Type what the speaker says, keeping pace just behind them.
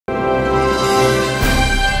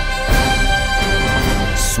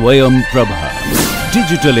Swayam Prabha.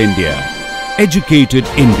 Digital India. Educated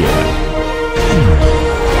India.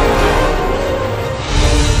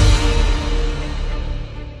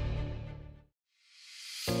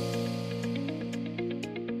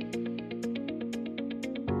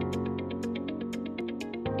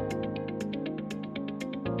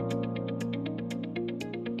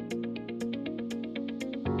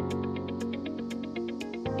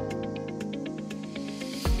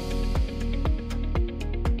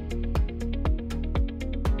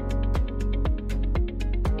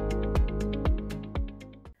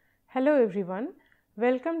 Hello everyone,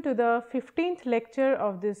 welcome to the 15th lecture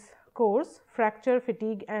of this course, Fracture,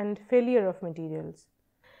 Fatigue and Failure of Materials.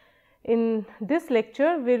 In this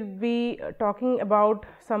lecture, we will be talking about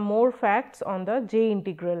some more facts on the J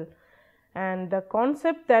integral, and the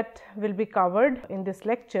concept that will be covered in this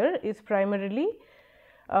lecture is primarily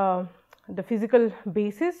the physical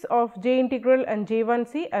basis of J integral and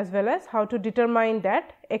J1C, as well as how to determine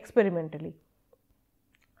that experimentally.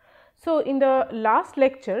 So, in the last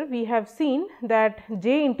lecture we have seen that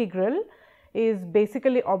J integral is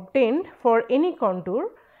basically obtained for any contour,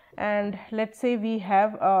 and let us say we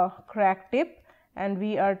have a crack tip and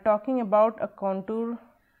we are talking about a contour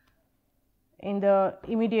in the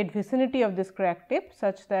immediate vicinity of this crack tip,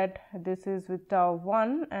 such that this is with tau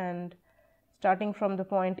 1 and starting from the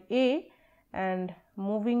point A and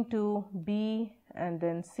moving to B and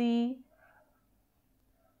then C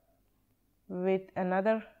with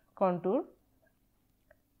another contour,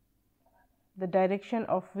 the direction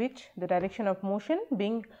of which, the direction of motion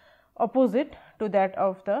being opposite to that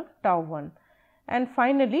of the tau 1, and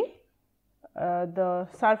finally the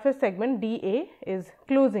surface segment dA is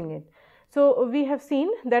closing it. So, we have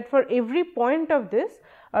seen that for every point of this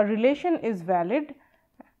a relation is valid,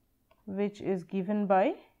 which is given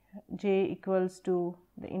by J equals to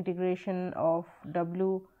the integration of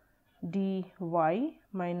W dy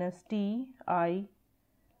minus T I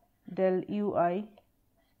del u I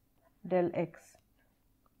del x.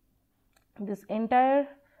 This entire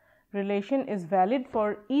relation is valid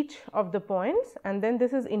for each of the points, and then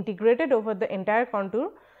this is integrated over the entire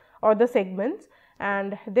contour or the segments,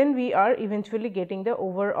 and then we are eventually getting the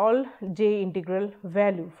overall J integral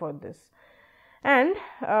value for this. And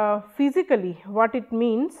physically what it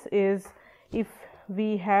means is, if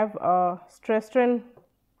we have a stress strain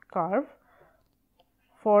curve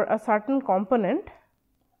for a certain component,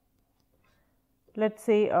 let us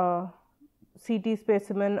say a CT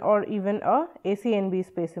specimen or even a ACNB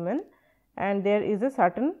specimen, and there is a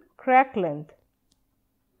certain crack length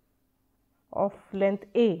of length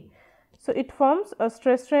A. So, it forms a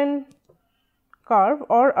stress strain curve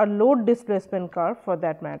or a load displacement curve for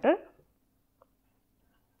that matter.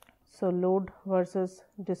 So, load versus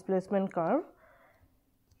displacement curve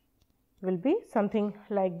will be something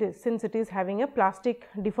like this, since it is having a plastic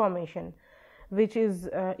deformation, which is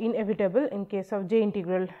inevitable in case of J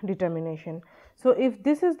integral determination. So, if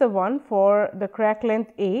this is the one for the crack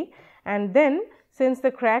length A, and then since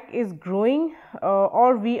the crack is growing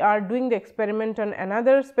or we are doing the experiment on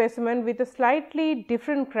another specimen with a slightly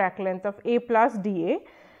different crack length of A plus dA,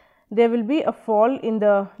 there will be a fall in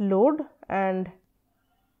the load, and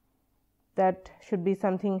that should be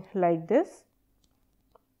something like this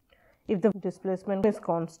if the displacement is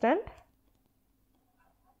constant.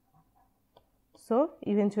 So,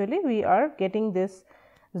 eventually we are getting this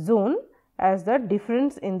zone as the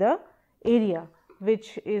difference in the area,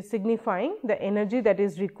 which is signifying the energy that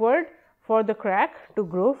is required for the crack to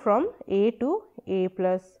grow from A to A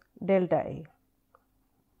plus delta A.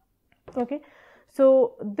 Okay.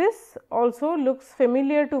 So, this also looks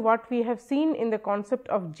familiar to what we have seen in the concept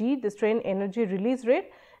of G, the strain energy release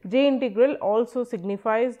rate. J integral also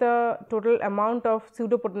signifies the total amount of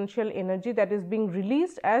pseudo potential energy that is being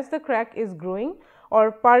released as the crack is growing,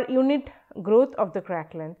 or per unit growth of the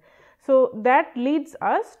crack length. So, that leads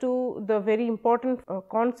us to the very important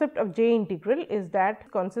concept of J integral, is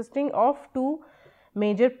that consisting of two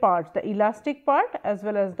major parts, the elastic part as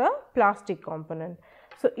well as the plastic component.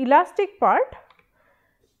 So, elastic part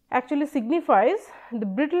actually signifies the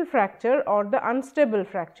brittle fracture or the unstable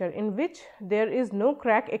fracture, in which there is no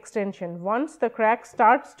crack extension. Once the crack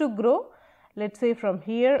starts to grow, let us say from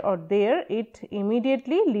here or there, it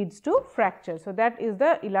immediately leads to fracture. So, that is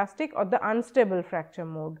the elastic or the unstable fracture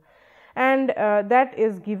mode, and that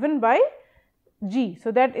is given by G.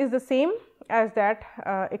 So, that is the same as that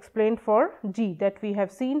explained for G, that we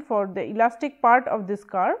have seen for the elastic part of this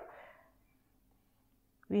curve.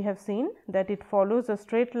 We have seen that it follows a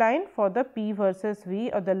straight line for the P versus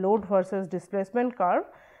V, or the load versus displacement curve.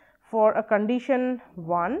 For a condition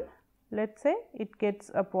 1, let us say it gets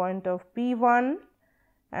a point of P1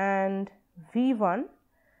 and V1,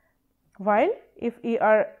 while if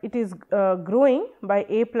it is growing by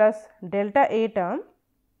A plus delta A term,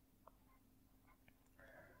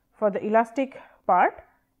 for the elastic part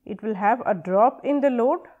it will have a drop in the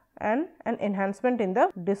load and an enhancement in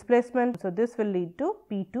the displacement. So, this will lead to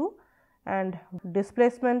P2 and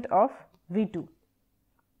displacement of V2.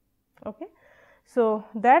 Okay. So,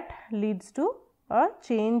 that leads to a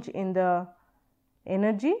change in the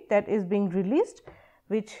energy that is being released,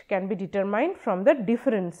 which can be determined from the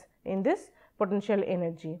difference in this potential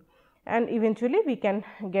energy, and eventually we can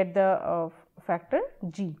get the factor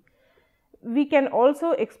G. We can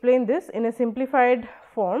also explain this in a simplified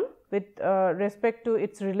form with respect to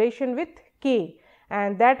its relation with K,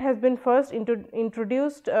 and that has been first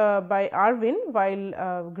introduced by Irwin,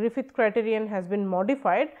 while Griffith criterion has been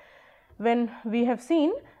modified, when we have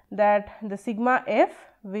seen that the sigma f,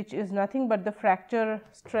 which is nothing but the fracture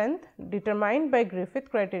strength determined by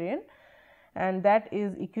Griffith criterion, and that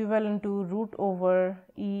is equivalent to root over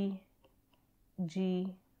E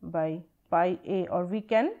G by pi a, or we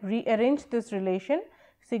can rearrange this relation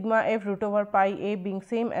sigma f root over pi a being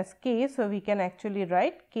same as k. So, we can actually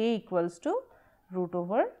write k equals to root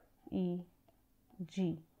over E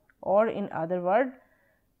G, or in other word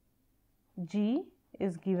G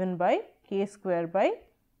is given by k square by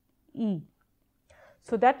E.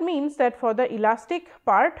 So, that means that for the elastic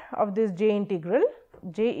part of this J integral,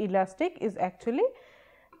 J elastic is actually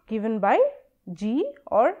given by G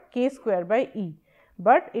or k square by E,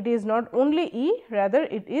 but it is not only E, rather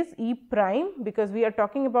it is E prime, because we are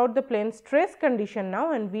talking about the plane stress condition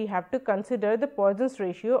now, and we have to consider the Poisson's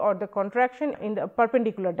ratio or the contraction in the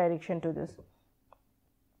perpendicular direction to this.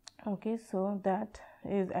 Okay, so, that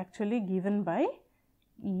is actually given by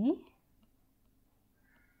E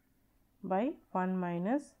by 1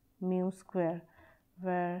 minus mu square,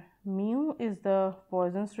 where mu is the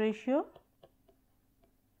Poisson's ratio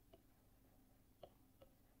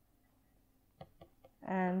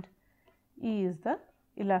and E is the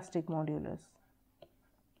elastic modulus.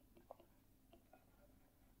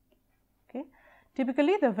 Okay.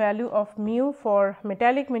 Typically, the value of mu for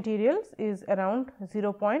metallic materials is around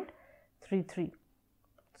 0.33.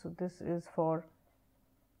 So, this is for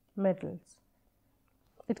metals.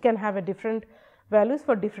 It can have a different values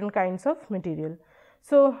for different kinds of material.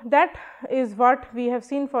 So, that is what we have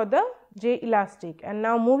seen for the J elastic, and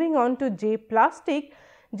now moving on to J plastic.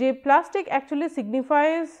 J plastic actually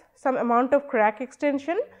signifies some amount of crack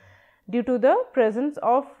extension due to the presence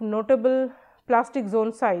of notable plastic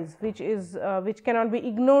zone size, which cannot be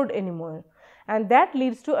ignored anymore, and that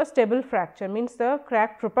leads to a stable fracture, means the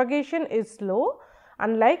crack propagation is slow,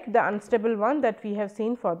 unlike the unstable one that we have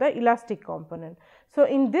seen for the elastic component. So,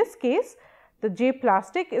 in this case the J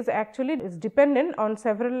plastic is actually dependent on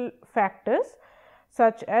several factors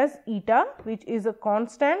such as eta, which is a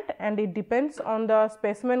constant and it depends on the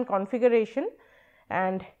specimen configuration,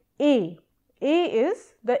 and A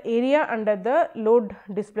is the area under the load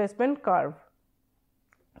displacement curve.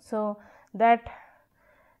 So, that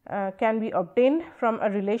can be obtained from a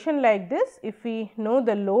relation like this. If we know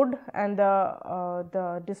the load and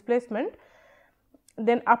the displacement,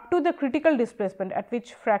 then up to the critical displacement at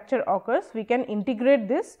which fracture occurs, we can integrate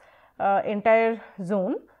this entire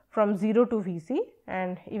zone from 0 to Vc,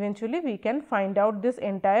 and eventually we can find out this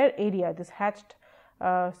entire area, this hatched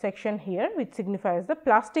section here, which signifies the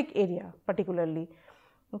plastic area particularly.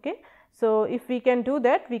 Okay. So, if we can do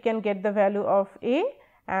that, we can get the value of A,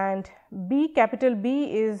 and B, capital B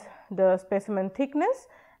is the specimen thickness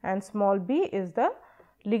and small b is the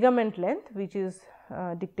ligament length, which is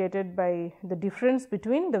dictated by the difference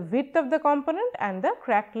between the width of the component and the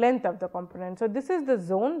crack length of the component. So, this is the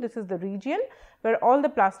zone, this is the region where all the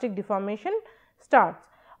plastic deformation starts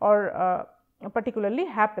or particularly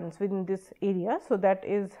happens within this area. So, that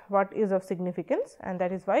is what is of significance, and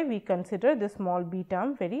that is why we consider this small b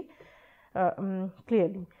term very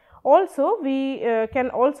clearly. Also, we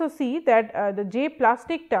can also see that the J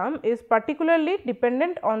plastic term is particularly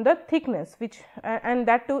dependent on the thickness, which and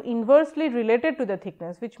that too inversely related to the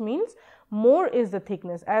thickness, which means more is the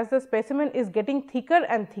thickness. As the specimen is getting thicker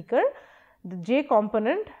and thicker, the J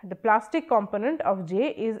component, the plastic component of J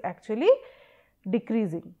is actually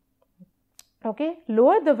decreasing. Okay.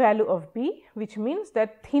 Lower the value of B, which means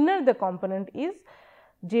that thinner the component is,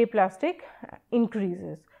 J plastic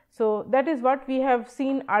increases. So, that is what we have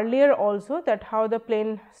seen earlier also, that how the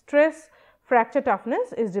plane stress fracture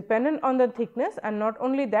toughness is dependent on the thickness, and not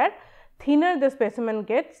only that, thinner the specimen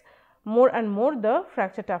gets, more and more the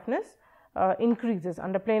fracture toughness increases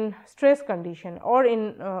under plane stress condition, or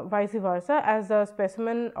in vice versa, as the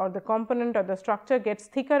specimen or the component or the structure gets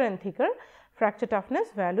thicker and thicker, fracture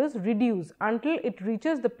toughness values reduce until it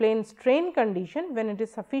reaches the plane strain condition when it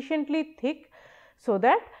is sufficiently thick, so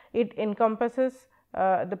that it encompasses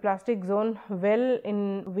the plastic zone well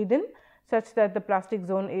within, such that the plastic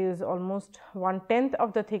zone is almost 1/10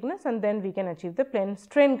 of the thickness, and then we can achieve the plane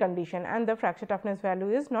strain condition and the fracture toughness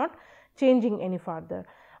value is not changing any further.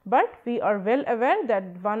 But we are well aware that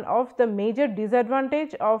one of the major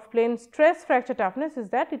disadvantage of plane stress fracture toughness is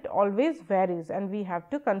that it always varies, and we have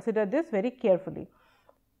to consider this very carefully.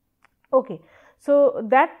 Okay. So,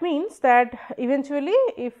 that means that eventually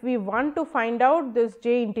if we want to find out this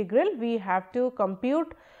J integral, we have to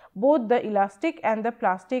compute both the elastic and the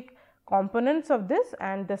plastic components of this,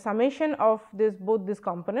 and the summation of this both these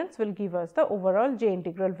components will give us the overall J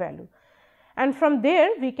integral value. And from there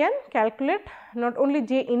we can calculate not only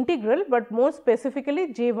J integral, but more specifically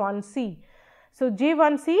J1C. So,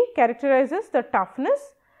 J1C characterizes the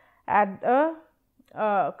toughness at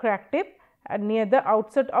a crack tip near the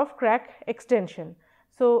outset of crack extension.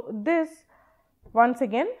 So, this once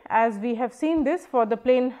again, as we have seen this for the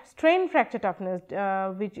plane strain fracture toughness,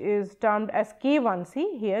 which is termed as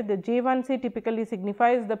K1C, here the J1C typically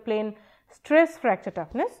signifies the plane stress fracture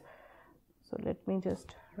toughness. So, let me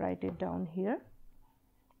just write it down here.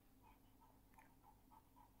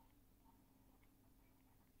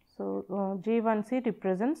 So, J1C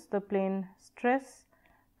represents the plane stress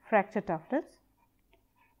fracture toughness,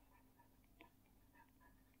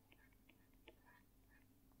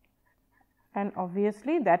 and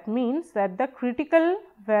obviously that means that the critical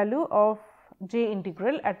value of J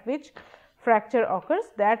integral at which fracture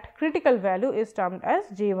occurs, that critical value is termed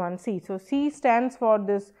as J1C. So, C stands for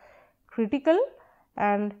this critical,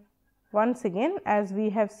 and once again as we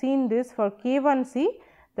have seen this for K1C,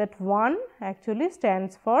 that 1 actually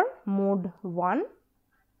stands for mode 1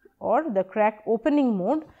 or the crack opening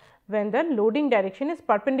mode when the loading direction is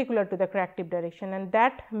perpendicular to the crack tip direction, and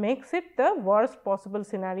that makes it the worst possible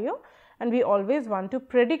scenario, and we always want to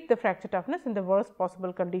predict the fracture toughness in the worst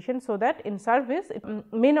possible condition, so that in service it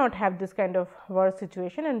may not have this kind of worst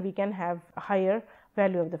situation and we can have a higher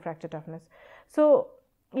value of the fracture toughness. So,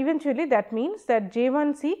 eventually that means that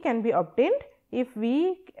J1C can be obtained if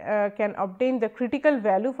we can obtain the critical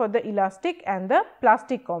value for the elastic and the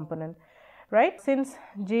plastic component, right. Since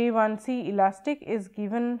J1C elastic is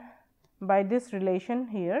given by this relation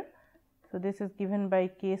here. So, this is given by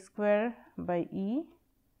k square by E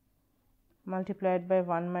multiplied by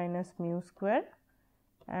 1 minus mu square,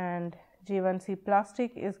 and J1C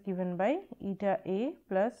plastic is given by eta A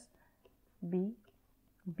plus B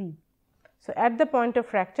B. So, at the point of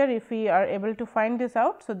fracture, if we are able to find this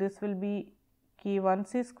out, so this will be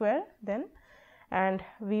K1C square then, and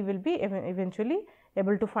we will be eventually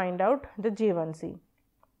able to find out the J1C.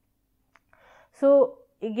 So,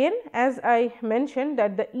 again as I mentioned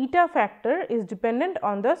that the eta factor is dependent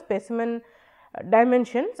on the specimen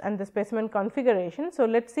dimensions and the specimen configuration. So,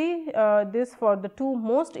 let us see this for the two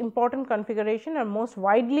most important configuration or most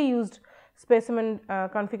widely used specimen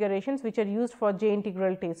configurations which are used for J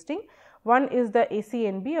integral testing. One is the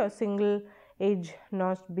ACNB or single edge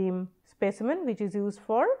notched beam specimen, which is used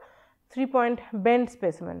for 3-point bend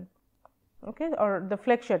specimen, okay, or the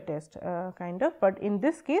flexure test kind of, but in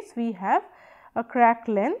this case we have a crack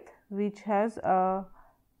length which has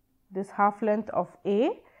this half length of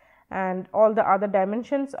A, and all the other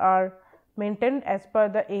dimensions are maintained as per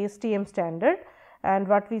the ASTM standard, and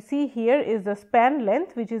what we see here is the span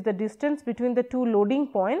length, which is the distance between the two loading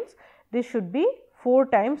points. This should be 4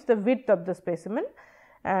 times the width of the specimen,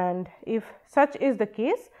 and if such is the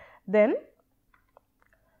case, then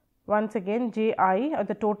once again J I or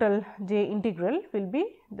the total J integral will be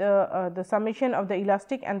the summation of the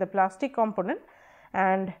elastic and the plastic component.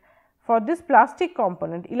 And for this plastic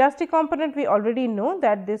component, elastic component we already know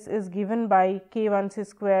that this is given by K1C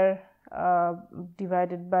square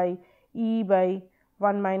divided by E by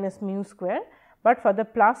 1 minus mu square, but for the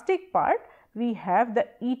plastic part we have the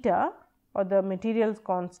eta or the materials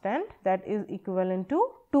constant that is equivalent to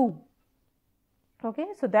 2. Okay.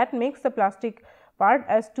 So, that makes the plastic part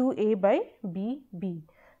as 2A by BB.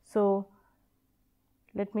 So,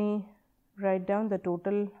 let me write down the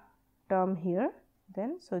total term here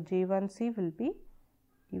then. So, J1C will be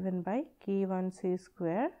given by K1C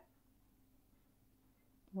square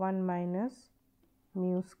 1 minus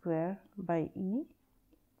mu square by E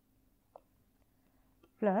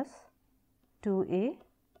plus 2A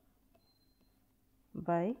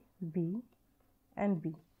by B and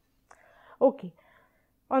B. Okay.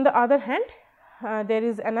 On the other hand, there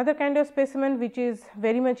is another kind of specimen which is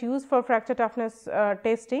very much used for fracture toughness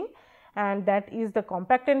testing, and that is the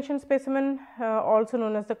compact tension specimen, also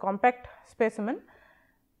known as the compact specimen.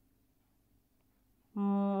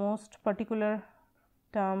 most particular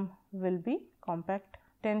term will be compact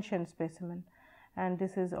tension specimen, and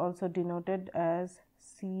this is also denoted as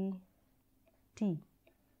CT.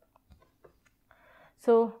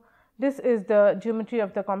 So, this is the geometry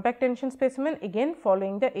of the compact tension specimen, again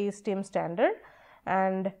following the ASTM standard,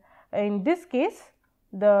 and in this case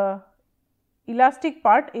the elastic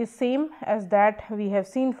part is same as that we have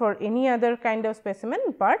seen for any other kind of specimen,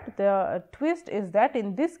 but the twist is that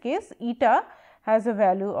in this case eta has a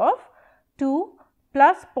value of 2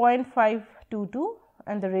 plus 0.522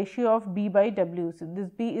 and the ratio of B by W. So, this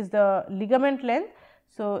B is the ligament length.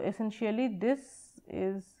 So, essentially this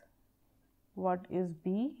is what is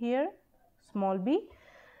B here, small b,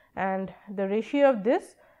 and the ratio of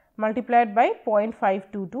this multiplied by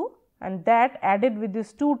 0.522 and that added with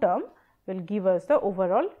this 2 term will give us the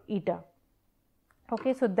overall eta.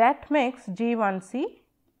 Okay, so, that makes J1C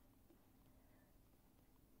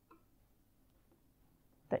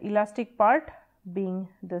the elastic part being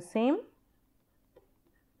the same,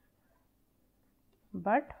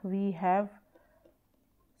 but we have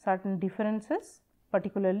certain differences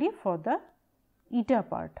particularly for the eta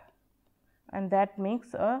part, and that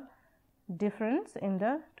makes a difference in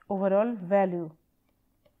the overall value.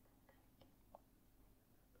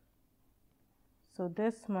 So,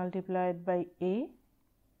 this multiplied by A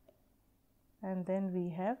and then we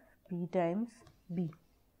have B times B.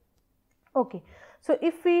 Okay. So,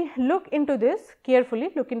 if we look into this carefully,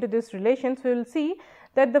 look into these relations, we will see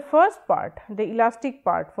that the first part, the elastic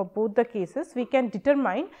part for both the cases we can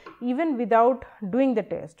determine even without doing the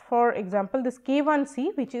test. For example, this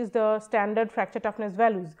K1C, which is the standard fracture toughness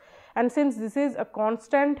values, and since this is a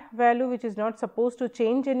constant value which is not supposed to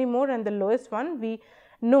change anymore, and the lowest one, we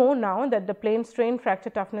know now that the plane strain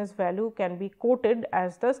fracture toughness value can be quoted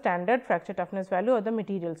as the standard fracture toughness value or the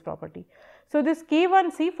materials property. So, this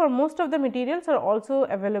K1C for most of the materials are also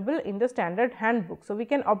available in the standard handbook. So, we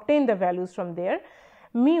can obtain the values from there.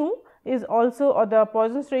 Mu is also, or the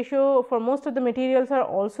Poisson's ratio for most of the materials are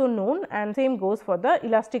also known, and same goes for the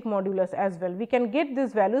elastic modulus as well. We can get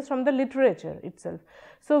these values from the literature itself.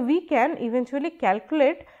 So, we can eventually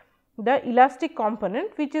calculate the elastic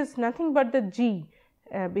component, which is nothing but the G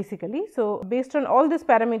basically. So, based on all these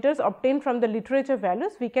parameters obtained from the literature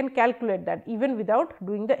values, we can calculate that even without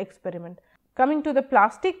doing the experiment. Coming to the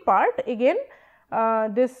plastic part, again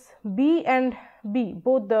this B and B,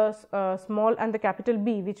 both the small and the capital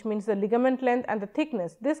B, which means the ligament length and the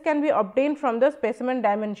thickness, this can be obtained from the specimen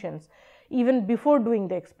dimensions even before doing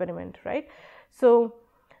the experiment, right. So,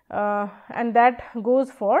 and that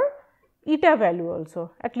goes for eta value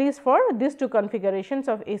also, at least for these two configurations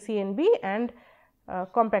of ACNB and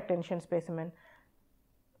compact tension specimen.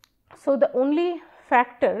 So, the only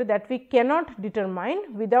factor that we cannot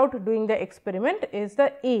determine without doing the experiment is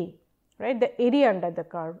the A, right, the area under the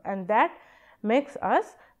curve, and that makes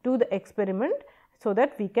us do the experiment so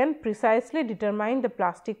that we can precisely determine the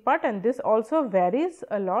plastic part, and this also varies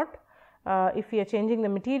a lot if we are changing the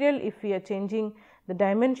material, if we are changing the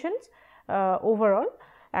dimensions overall,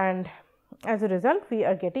 and as a result we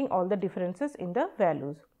are getting all the differences in the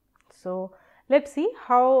values. So, let us see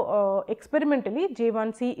how experimentally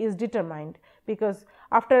J1C is determined, because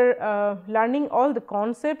after learning all the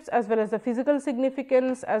concepts as well as the physical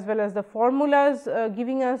significance as well as the formulas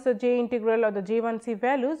giving us the J integral or the J1C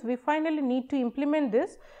values, we finally need to implement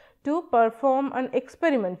this to perform an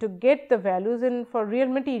experiment to get the values in for real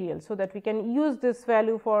material, so that we can use this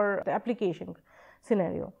value for the application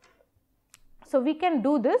scenario. So, we can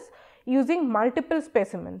do this using multiple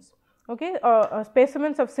specimens. Okay,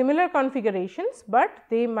 specimens of similar configurations, but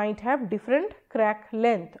they might have different crack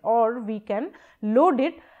length, or we can load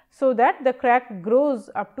it so that the crack grows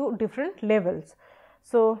up to different levels.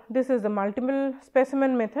 So, this is the multiple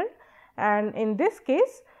specimen method, and in this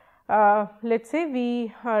case let us say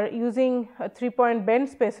we are using a 3-point bend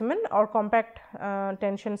specimen or compact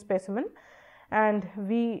tension specimen, and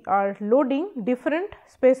we are loading different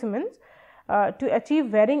specimens to achieve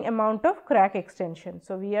varying amount of crack extension.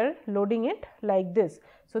 So, we are loading it like this.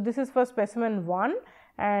 So, this is for specimen 1,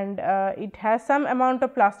 and it has some amount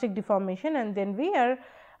of plastic deformation, and then we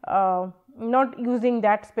are not using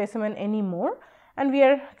that specimen anymore, and we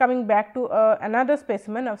are coming back to another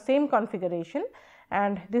specimen of same configuration,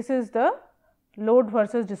 and this is the load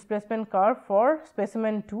versus displacement curve for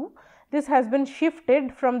specimen 2. This has been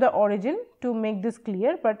shifted from the origin to make this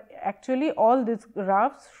clear, but actually all these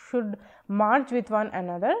graphs should merge with one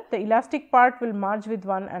another. The elastic part will merge with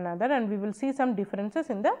one another, and we will see some differences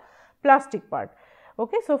in the plastic part.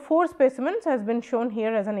 Okay. So, 4 specimens has been shown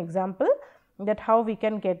here as an example that how we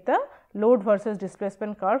can get the load versus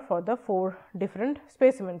displacement curve for the 4 different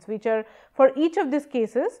specimens, which are for each of these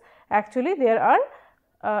cases actually there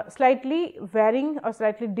are slightly varying or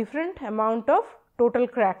slightly different amount of total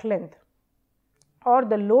crack length, or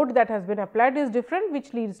the load that has been applied is different,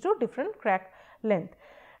 which leads to different crack length.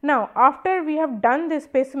 Now, after we have done this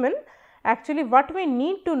specimen, actually what we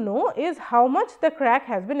need to know is how much the crack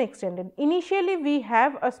has been extended. Initially we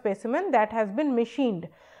have a specimen that has been machined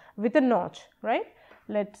with a notch, right.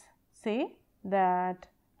 Let us say that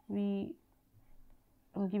I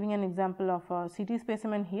am giving an example of a CT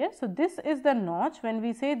specimen here. So, this is the notch. When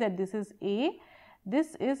we say that this is A,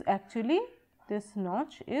 this is actually, this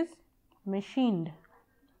notch is machined,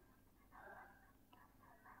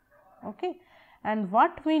 okay. And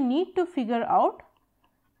what we need to figure out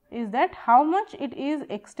is that how much it is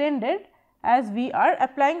extended as we are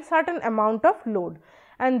applying certain amount of load,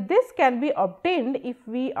 and this can be obtained if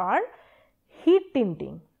we are heat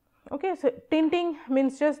tinting. Okay, so tinting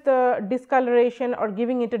means just the discoloration or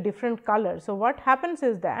giving it a different color. So, what happens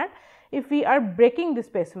is that if we are breaking the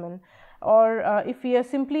specimen, or if we are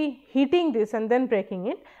simply heating this and then breaking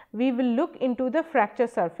it, we will look into the fracture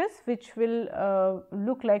surface, which will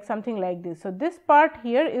look like something like this. So, this part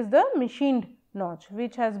here is the machined notch,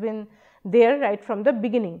 which has been there right from the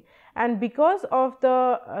beginning, and because of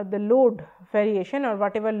the load variation or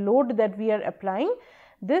whatever load that we are applying,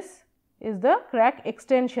 this is the crack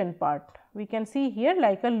extension part. We can see here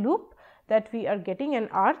like a loop that we are getting an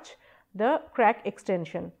arch, the crack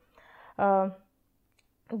extension.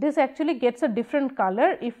 This actually gets a different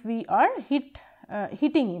color if we are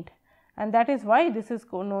heating it, and that is why this is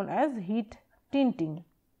known as heat tinting.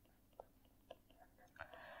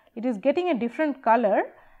 It is getting a different color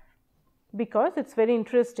because it is very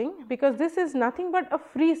interesting, because this is nothing but a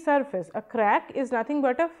free surface. A crack is nothing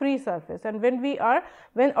but a free surface, and when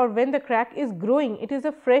the crack is growing, it is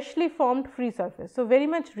a freshly formed free surface. So, very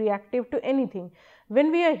much reactive to anything. When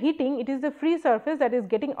we are heating, it is the free surface that is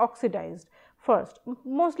getting oxidized first.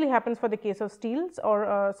 Mostly happens for the case of steels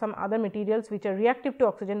or some other materials which are reactive to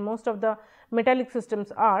oxygen. Most of the metallic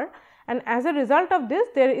systems are, and as a result of this,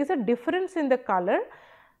 there is a difference in the color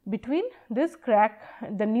between this crack,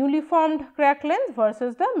 the newly formed crack length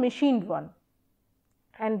versus the machined one,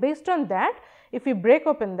 and based on that, if we break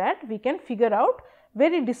open that, we can figure out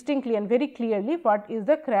very distinctly and very clearly what is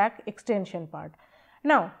the crack extension part.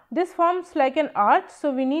 Now, this forms like an arch,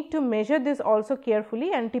 so we need to measure this also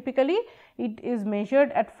carefully, and typically it is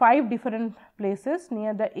measured at 5 different places,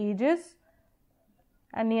 near the edges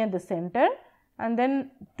and near the center, and then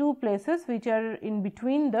 2 places which are in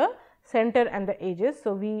between the center and the edges.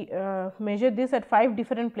 So, we measure this at 5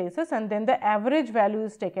 different places, and then the average value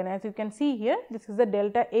is taken. As you can see here, this is the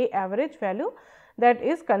delta A average value that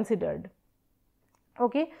is considered.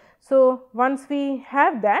 Okay. So, once we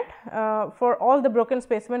have that, for all the broken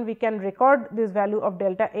specimen, we can record this value of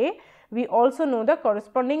delta A. We also know the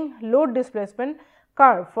corresponding load displacement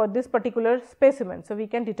curve for this particular specimen. So, we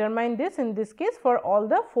can determine this in this case for all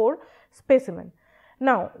the 4 specimen.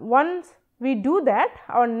 Now, once we do that,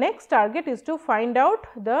 our next target is to find out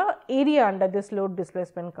the area under this load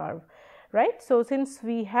displacement curve, right. So, since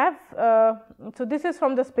we have, so this is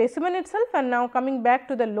from the specimen itself, and now coming back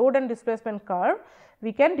to the load and displacement curve,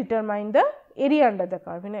 we can determine the area under the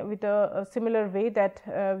curve with a similar way that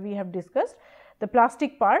we have discussed the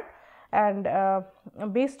plastic part, and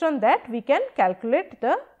based on that we can calculate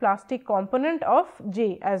the plastic component of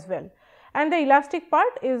J as well. And the elastic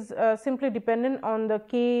part is simply dependent on the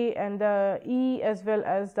K and the E as well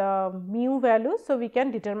as the mu values. So, we can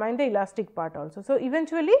determine the elastic part also. So,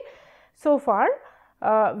 eventually so far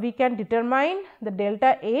we can determine the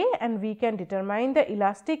delta A, and we can determine the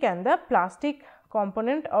elastic and the plastic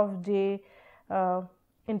component of J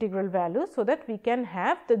integral values, so that we can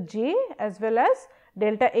have the J as well as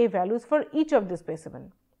delta A values for each of the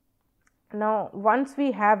specimen. Now, once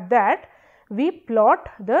we have that, we plot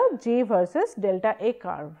the J versus delta A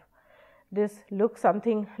curve. This looks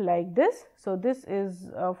something like this. So, this is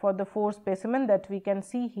for the 4 specimen that we can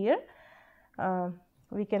see here.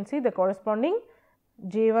 We can see the corresponding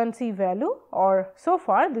J1C value, or so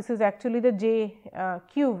far this is actually the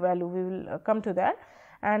JQ value, we will come to that,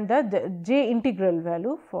 and the J integral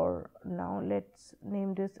value for now. Let us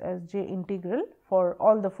name this as J integral for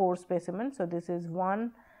all the 4 specimens. So, this is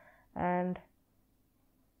 1 and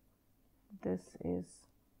this is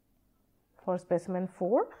for specimen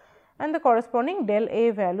 4, and the corresponding del A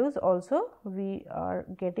values also we are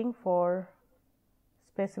getting for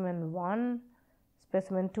specimen 1,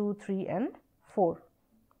 specimen 2, 3 and 4.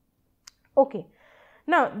 Okay.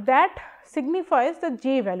 Now, that signifies the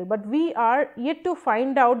J value, but we are yet to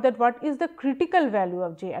find out that what is the critical value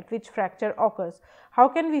of J at which fracture occurs. How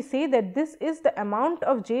can we say that this is the amount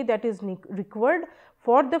of J that is required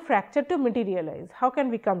for the fracture to materialize? How can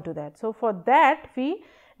we come to that? So, for that we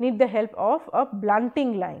need the help of a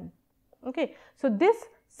blunting line. Okay. So, this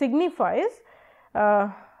signifies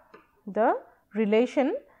the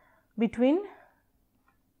relation between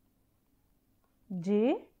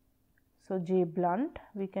J, so J blunt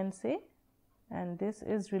we can say, and this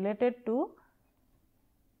is related to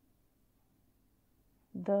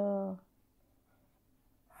the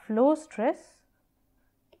flow stress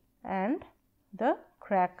and the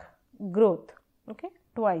crack growth, okay,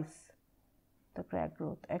 twice the crack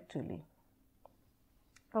growth actually.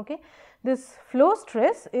 Okay. This flow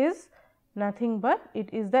stress is nothing but it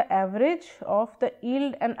is the average of the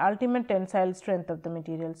yield and ultimate tensile strength of the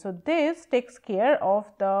material. So, this takes care of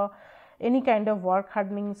the any kind of work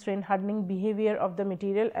hardening, strain hardening behavior of the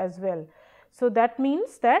material as well. So, that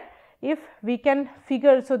means that if we can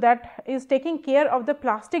figure, so that is taking care of the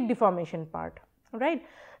plastic deformation part, right.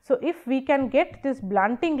 So, if we can get this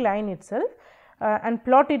blunting line itself and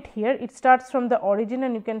plot it here, it starts from the origin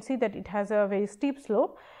and you can see that it has a very steep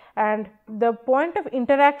slope, and the point of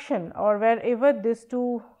interaction or wherever this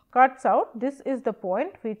two cuts out, this is the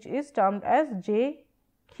point which is termed as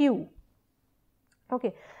JQ.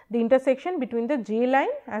 Okay. The intersection between the J line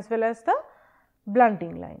as well as the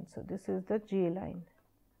blunting line. So, this is the J line.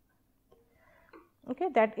 Okay,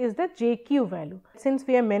 that is the JQ value. Since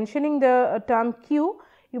we are mentioning the term Q,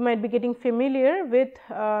 you might be getting familiar with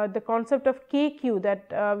the concept of KQ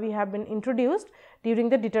that we have been introduced during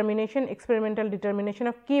the experimental determination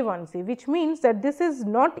of K1C, which means that this is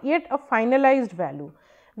not yet a finalized value.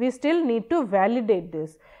 We still need to validate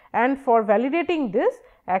this, and for validating this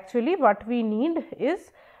actually what we need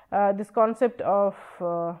is this concept of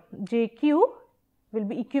JQ will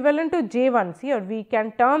be equivalent to J1C, or we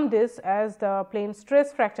can term this as the plane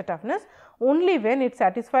stress fracture toughness only when it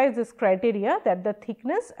satisfies this criteria that the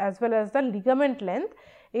thickness as well as the ligament length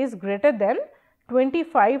is greater than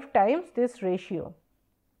 25 times this ratio.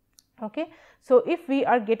 Okay. So, if we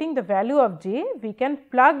are getting the value of J, we can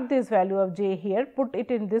plug this value of J here, put it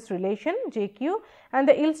in this relation JQ, and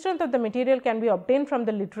the yield strength of the material can be obtained from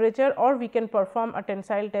the literature, or we can perform a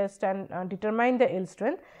tensile test and determine the yield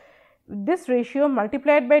strength. This ratio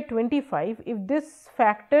multiplied by 25, if this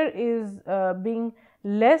factor is being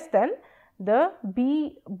less than the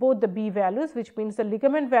B, both the B values, which means the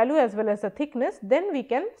ligament value as well as the thickness, then we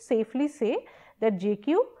can safely say that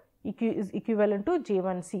JQ is equivalent to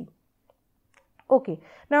J1C. Okay.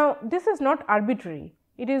 Now, this is not arbitrary.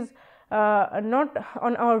 It is not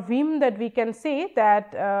on our whim that we can say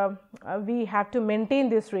that we have to maintain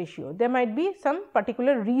this ratio. There might be some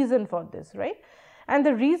particular reason for this, right. And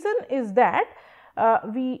the reason is that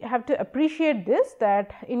we have to appreciate this,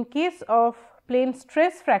 that in case of plane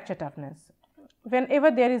stress fracture toughness, whenever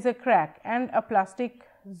there is a crack and a plastic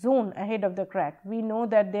zone ahead of the crack, we know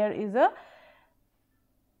that there is a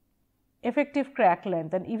effective crack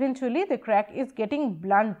length and eventually the crack is getting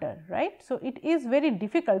blunter, right. So, it is very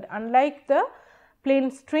difficult, unlike the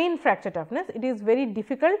plane strain fracture toughness, it is very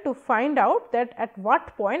difficult to find out that at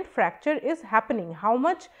what point fracture is happening, how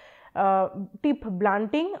much tip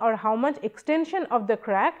blunting or how much extension of the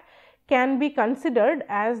crack can be considered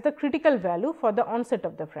as the critical value for the onset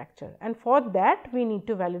of the fracture, and for that we need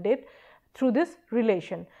to validate through this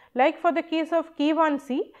relation. Like for the case of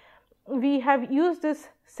K1C, we have used this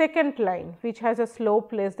second line which has a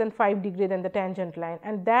slope less than 5 degree than the tangent line,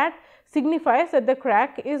 and that signifies that the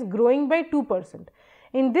crack is growing by 2%.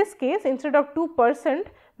 In this case, instead of 2%,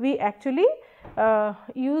 we actually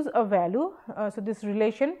use a value. So, this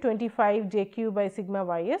relation 25 JQ by sigma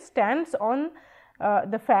ys stands on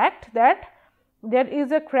the fact that there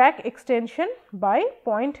is a crack extension by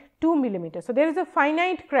 0.2 millimeter. So, there is a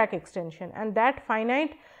finite crack extension and that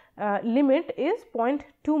finite limit is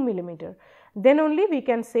 0.2 millimeter. Then only we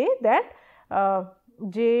can say that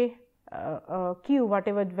Q,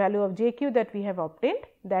 whatever value of JQ that we have obtained,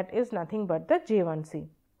 that is nothing but the J1C,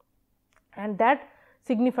 and that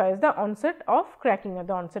signifies the onset of cracking or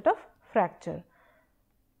the onset of fracture.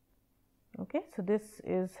 Okay. So, this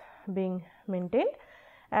is being maintained,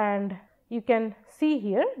 and you can see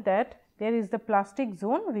here that there is the plastic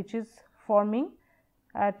zone which is forming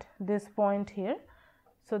at this point here.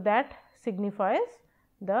 So, that signifies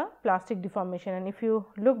the plastic deformation, and if you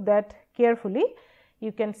look that carefully,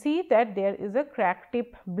 you can see that there is a crack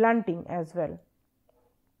tip blunting as well.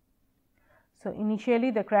 So,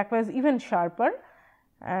 initially the crack was even sharper,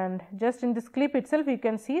 and just in this clip itself you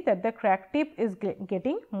can see that the crack tip is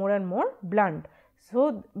getting more and more blunt.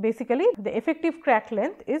 So, basically the effective crack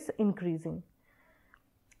length is increasing.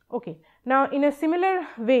 Okay. Now, in a similar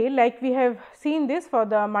way, like we have seen this for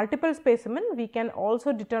the multiple specimen, we can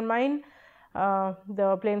also determine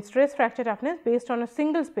the plane stress fracture toughness based on a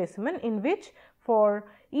single specimen, in which for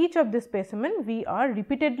each of this specimen we are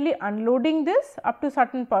repeatedly unloading this up to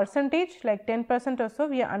certain percentage, like 10% or so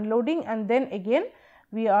we are unloading, and then again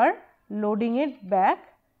we are loading it back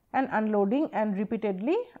and unloading and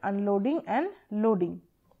repeatedly unloading and loading.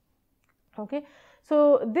 Okay.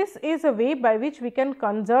 So, this is a way by which we can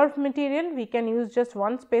conserve material. We can use just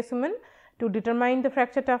one specimen to determine the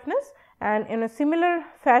fracture toughness, and in a similar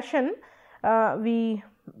fashion we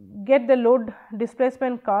get the load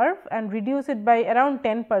displacement curve and reduce it by around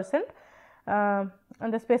 10%,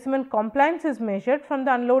 and the specimen compliance is measured from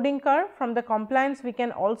the unloading curve. From the compliance we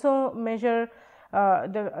can also measure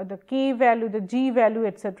the K value, the G value,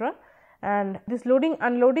 etc., and this loading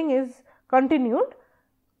unloading is continued,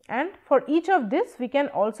 and for each of this we can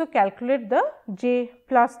also calculate the J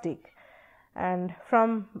plastic, and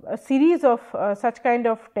from a series of such kind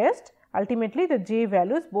of test, ultimately the J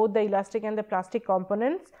values, both the elastic and the plastic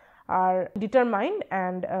components, are determined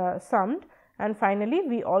and summed, and finally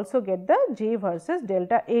we also get the J versus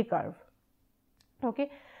delta A curve.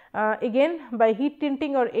 Okay. Again, by heat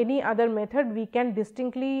tinting or any other method, we can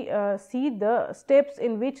distinctly see the steps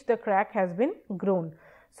in which the crack has been grown.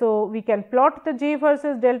 So, we can plot the J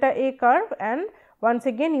versus delta A curve, and once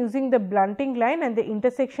again using the blunting line and the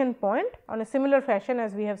intersection point on a similar fashion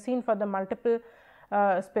as we have seen for the multiple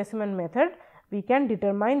specimen method, we can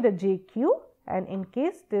determine the JQ, and in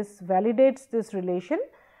case this validates this relation,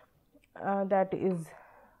 that is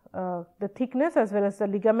the thickness as well as the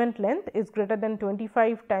ligament length is greater than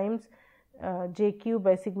 25 times JQ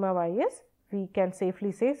by sigma ys, we can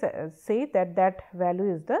safely say that that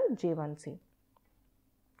value is the J1C.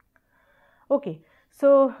 Okay.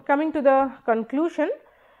 So, coming to the conclusion,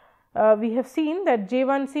 we have seen that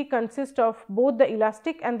J1C consists of both the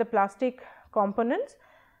elastic and the plastic components,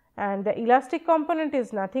 and the elastic component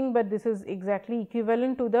is nothing but this is exactly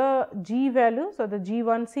equivalent to the G value. So, the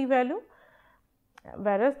G1C value,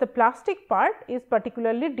 whereas the plastic part is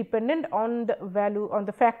particularly dependent on the value on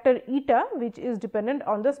the factor eta, which is dependent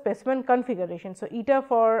on the specimen configuration. So, eta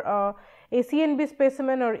for ACNB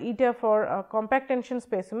specimen or eta for compact tension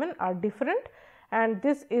specimen are different, and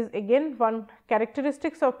this is again one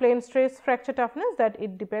characteristics of plane stress fracture toughness, that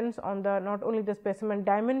it depends on the not only the specimen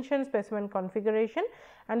dimension, specimen configuration,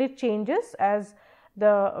 and it changes as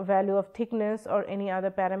the value of thickness or any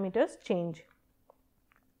other parameters change.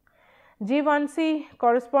 J1C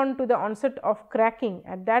correspond to the onset of cracking.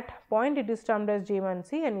 At that point it is termed as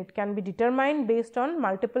J1C, and it can be determined based on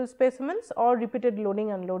multiple specimens or repeated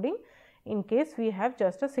loading unloading in case we have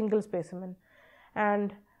just a single specimen.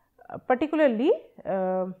 And particularly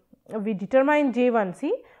we determine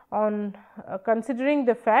J1C on considering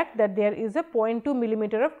the fact that there is a 0.2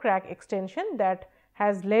 millimeter of crack extension that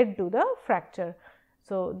has led to the fracture.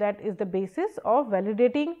 So, that is the basis of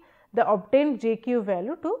validating the obtained JQ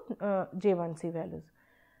value to J1C values.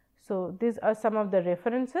 So, these are some of the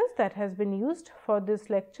references that has been used for this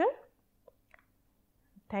lecture.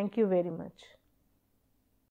 Thank you very much.